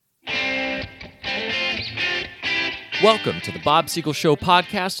Welcome to the Bob Siegel Show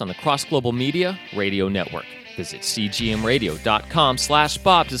podcast on the Cross Global Media Radio Network. Visit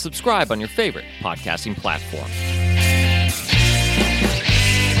cgmradio.com/Bob to subscribe on your favorite podcasting platform.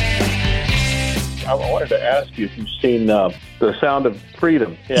 I wanted to ask you if you've seen The Sound of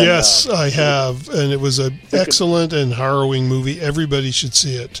Freedom. And, yes, I have, and it was an excellent and harrowing movie. Everybody should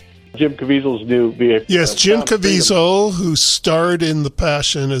see it. Jim Caviezel's new vehicle. Yes, Jim Caviezel, who starred in The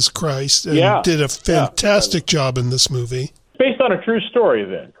Passion as Christ and did a fantastic job in this movie. Based on a true story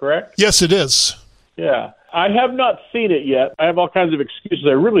then, correct? Yes, it is. Yeah. I have not seen it yet. I have all kinds of excuses.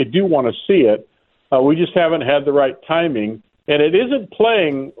 I really do want to see it. We just haven't had the right timing. And it isn't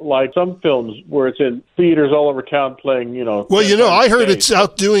playing like some films where it's in theaters all over town playing, Well, I heard it's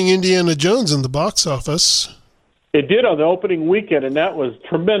outdoing Indiana Jones in the box office. It did on the opening weekend, and that was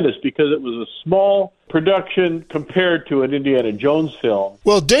tremendous because it was a small production compared to an Indiana Jones film.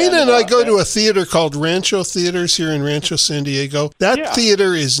 Well, Dana and I go to a theater called Rancho Theaters here in Rancho, San Diego. That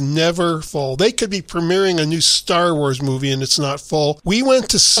theater is never full. They could be premiering a new Star Wars movie and it's not full. We went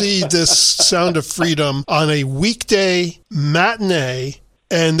to see this Sound of Freedom on a weekday matinee,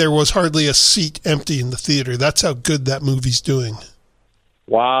 and there was hardly a seat empty in the theater. That's how good that movie's doing.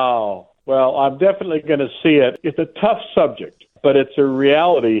 Wow. Well, I'm definitely going to see it. It's a tough subject, but it's a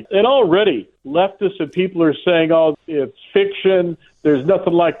reality. And already, leftists and people are saying, oh, it's fiction. There's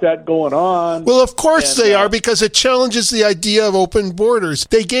nothing like that going on. Well, of course they are, because it challenges the idea of open borders.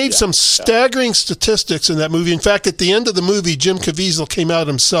 They gave some staggering statistics in that movie. In fact, at the end of the movie, Jim Caviezel came out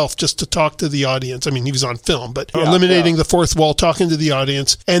himself just to talk to the audience. I mean, he was on film, but eliminating the fourth wall, talking to the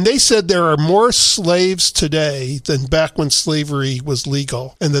audience. And they said there are more slaves today than back when slavery was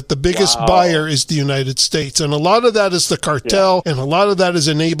legal, and that the biggest buyer is the United States. And a lot of that is the cartel, and a lot of that is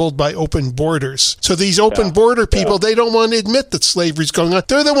enabled by open borders. So these open border people, they don't want to admit that slavery's going on.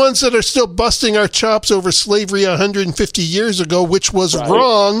 They're the ones that are still busting our chops over slavery 150 years ago, which was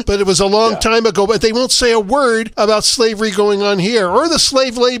wrong, but it was a long time ago. But they won't say a word about slavery going on here or the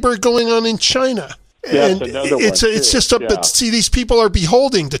slave labor going on in China. Yes, and it's just up. But see, these people are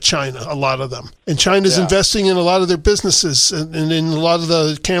beholding to China, a lot of them, and China's investing in a lot of their businesses and in a lot of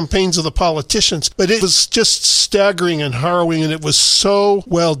the campaigns of the politicians. But it was just staggering and harrowing, and it was so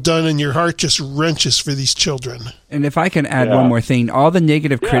well done, and your heart just wrenches for these children. And if I can add one more thing, all the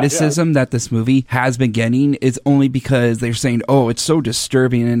negative criticism that this movie has been getting is only because they're saying, "Oh, it's so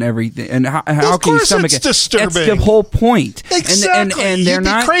disturbing and everything." And how can you stomach it? Disturbing. That's the whole point. Exactly. And they're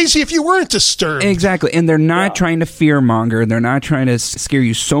You'd be crazy if you weren't disturbed. Exactly. And they're not trying to fearmonger. They're not trying to scare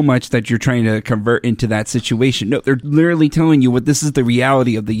you so much that you're trying to convert into that situation. No, they're literally telling you what this is the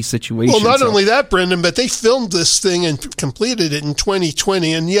reality of these situations. Well, not only that, Brendan, but they filmed this thing and completed it in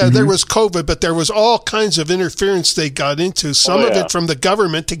 2020. And there was COVID, but there was all kinds of interference they got into, some of it from the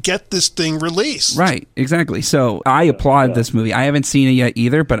government, to get this thing released. Right, exactly. So I applaud this movie. I haven't seen it yet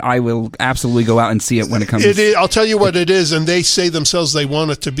either, but I will absolutely go out and see it when it comes. I'll tell you what it is, and they say themselves they want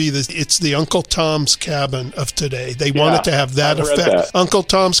it to be this. It's the Uncle Tom's Cabin of today. They want it to have that effect. Uncle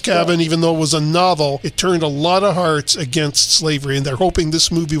Tom's Cabin, even though it was a novel, it turned a lot of hearts against slavery, and they're hoping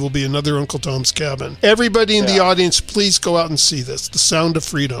this movie will be another Uncle Tom's Cabin. Everybody in the audience, please go out and see this. The Sound of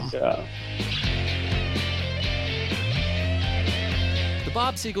Freedom. Yeah. The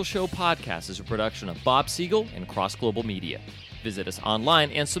Bob Siegel Show podcast is a production of Bob Siegel and Cross Global Media. Visit us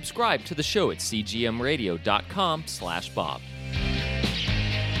online and subscribe to the show at cgmradio.com/Bob.